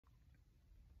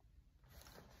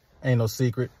Ain't no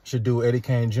secret. Should do Eddie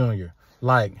Kane Jr.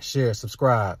 Like, share,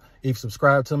 subscribe. If you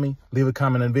subscribe to me, leave a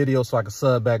comment in the video so I can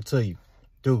sub back to you.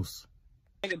 Deuce.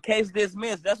 Nigga, case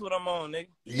dismissed. That's what I'm on, nigga.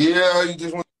 Yeah, you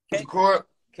just went to court.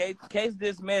 Case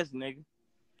dismissed, nigga.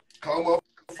 Call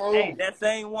my phone. Hey, that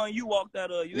same one you walked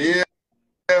out of. Yeah.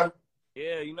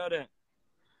 Yeah, you know that.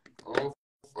 Oh,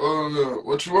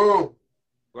 what you want?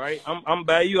 Right? I'm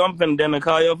by you. I'm finna then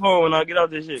call your phone when I get off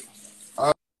this shit.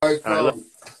 All right, look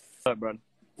up, brother.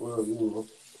 Well, you know.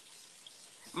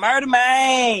 Murder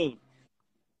man.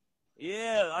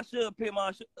 Yeah, I should pick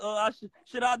my.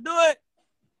 Should I do it?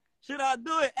 Should I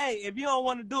do it? Hey, if you don't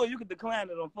want to do it, you can decline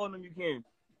it. On phone them, you can.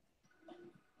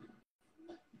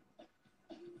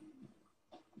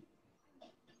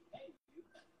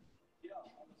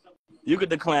 You could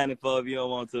decline it for if you don't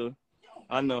want to.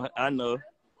 I know.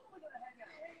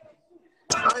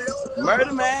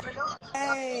 Murder man.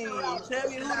 Hey, tell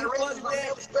me who the fuck is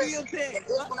that? Real tech.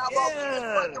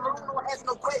 Yeah.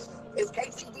 It's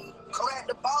KTB. Kodak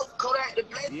the boss. Kodak the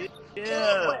blessing. Yeah.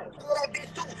 That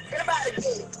bitch too. Everybody get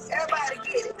it. Everybody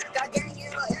get it. Got gang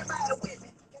in her. Everybody with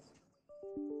it.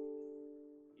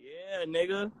 Yeah,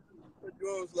 nigga. What you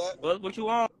want, Slack? What you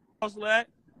want, Slack?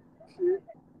 Shit.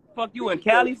 Fuck you in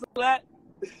Cali, Slack?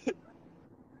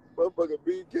 Motherfucker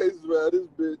beating cases around this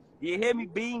bitch. You hear me?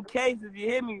 Beating cases. You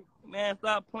hear me? Man,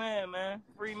 stop playing, man.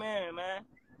 Free man, man.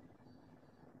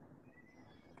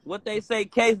 What they say,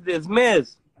 case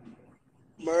dismissed.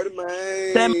 Murder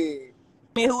man. Tell me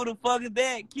who the fuck is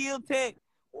that? Kill Tech.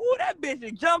 Ooh, that bitch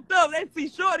just jumped up. They see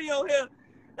Shorty on here.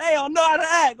 They don't know how to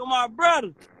act on my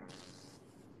brother.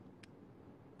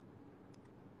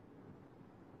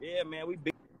 Yeah, man, we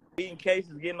beating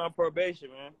cases, getting on probation,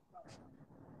 man.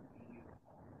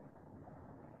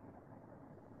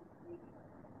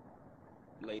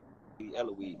 Lady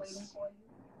Eloise.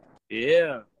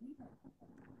 Yeah.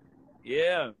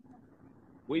 Yeah.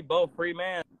 We both free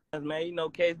man, man. You know,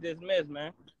 case dismissed,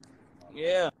 man.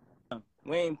 Yeah.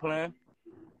 We ain't playing.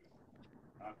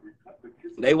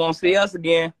 They won't see us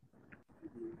again.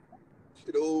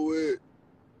 Shit over with.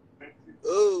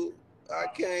 Oh, I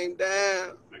came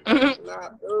down.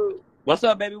 What's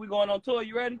up, baby? We going on tour.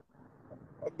 You ready?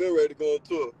 I've been ready to go on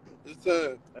tour. It's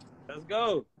time. Let's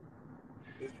go.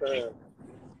 It's time.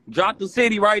 Drop the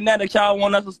city right now that y'all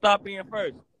want us to stop in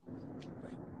first.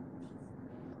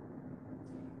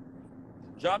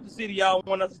 Drop the city y'all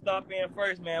want us to stop in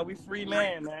first, man. We free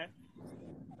man, man.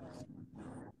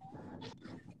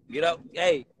 Get up.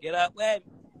 Hey, get up, man.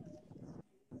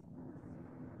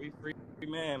 We free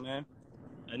man, man.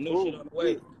 A new shit on the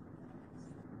way.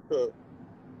 Huh.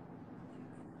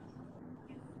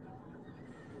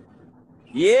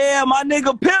 Yeah, my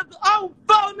nigga Pistol. Oh,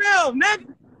 phone them,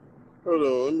 nigga. Hold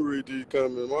on, let me read these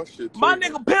comments. My shit too. My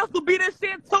nigga Pistol beat this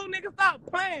shit too, nigga. Stop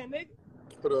playing, nigga.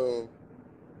 Hold on.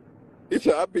 He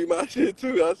said I beat my shit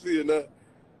too. I see it now.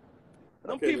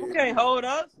 Them people can't hold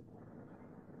us.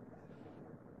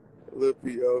 Lil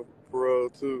P.O. Pro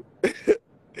too.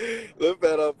 Lil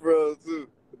Fat off Pro too.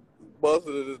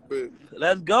 Bossing in this bitch.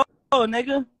 Let's go,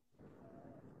 nigga.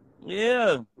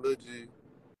 Yeah. Lil G.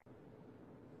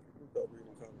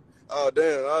 Oh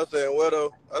damn, I was saying what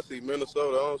though? I see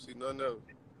Minnesota, I don't see nothing else.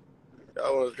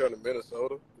 Y'all want us to come to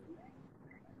Minnesota?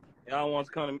 Y'all want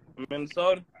to come to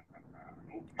Minnesota?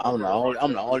 I'm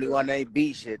the only one that ain't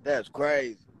beat shit. That's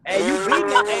crazy. Hey, you beating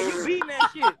that? Hey, you beating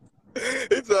that shit?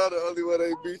 It's all the only one that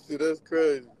ain't beat shit. That's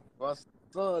crazy. My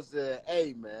son said,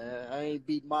 "Hey man, I ain't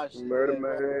beat my shit." Murder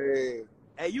man.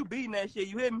 Hey, you beating that shit?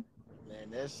 You hear me?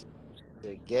 Man, that's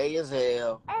gay as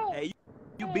hell. Hey,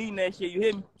 you beating that shit? You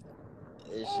hear me?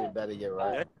 This shit better get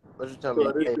right. What you So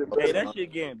telling me? Hey, that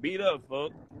shit getting beat up,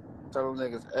 folks. Tell them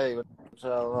niggas, hey, what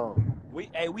y'all on? We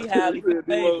highly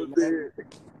favored, man.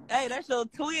 Hey, that's your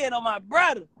twin on my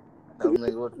brother. Tell them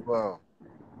niggas what you on.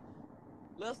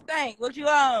 Lil Stank, what you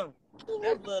on?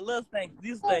 That's Lil Stank.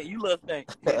 You Stank, you Lil Stank.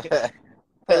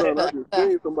 Hold on, I just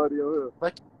seen somebody on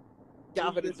here.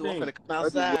 Y'all finna do, I'm finna come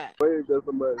outside. I just waved at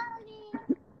somebody.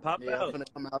 Pop Yeah, I'm out. finna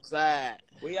come outside.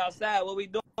 We outside. What we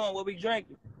doing? What we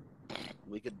drinking?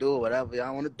 We could do whatever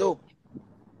y'all want to do.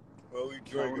 Well, we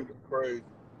drinking. It's crazy.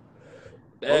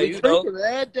 Hey, you drinking,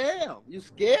 man? Damn. You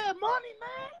scared money,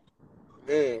 man?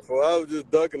 Man, for I was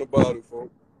just ducking about it,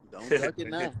 folks. Don't duck it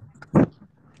now.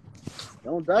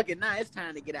 Don't duck it now. It's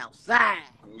time to get outside.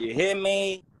 You hear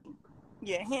me?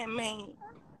 You hear me?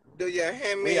 Do you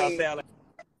hear me? We outside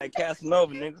like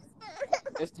Casanova, nigga.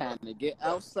 It's time to get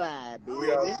outside, baby.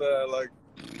 We outside like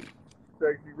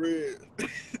Sexy Red.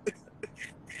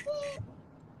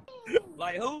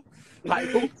 Like who? Like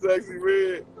who? Sexy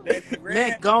Red. Sexy Red.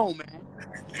 Neck gone, man.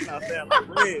 Outside like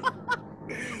Red.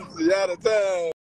 See, out of town,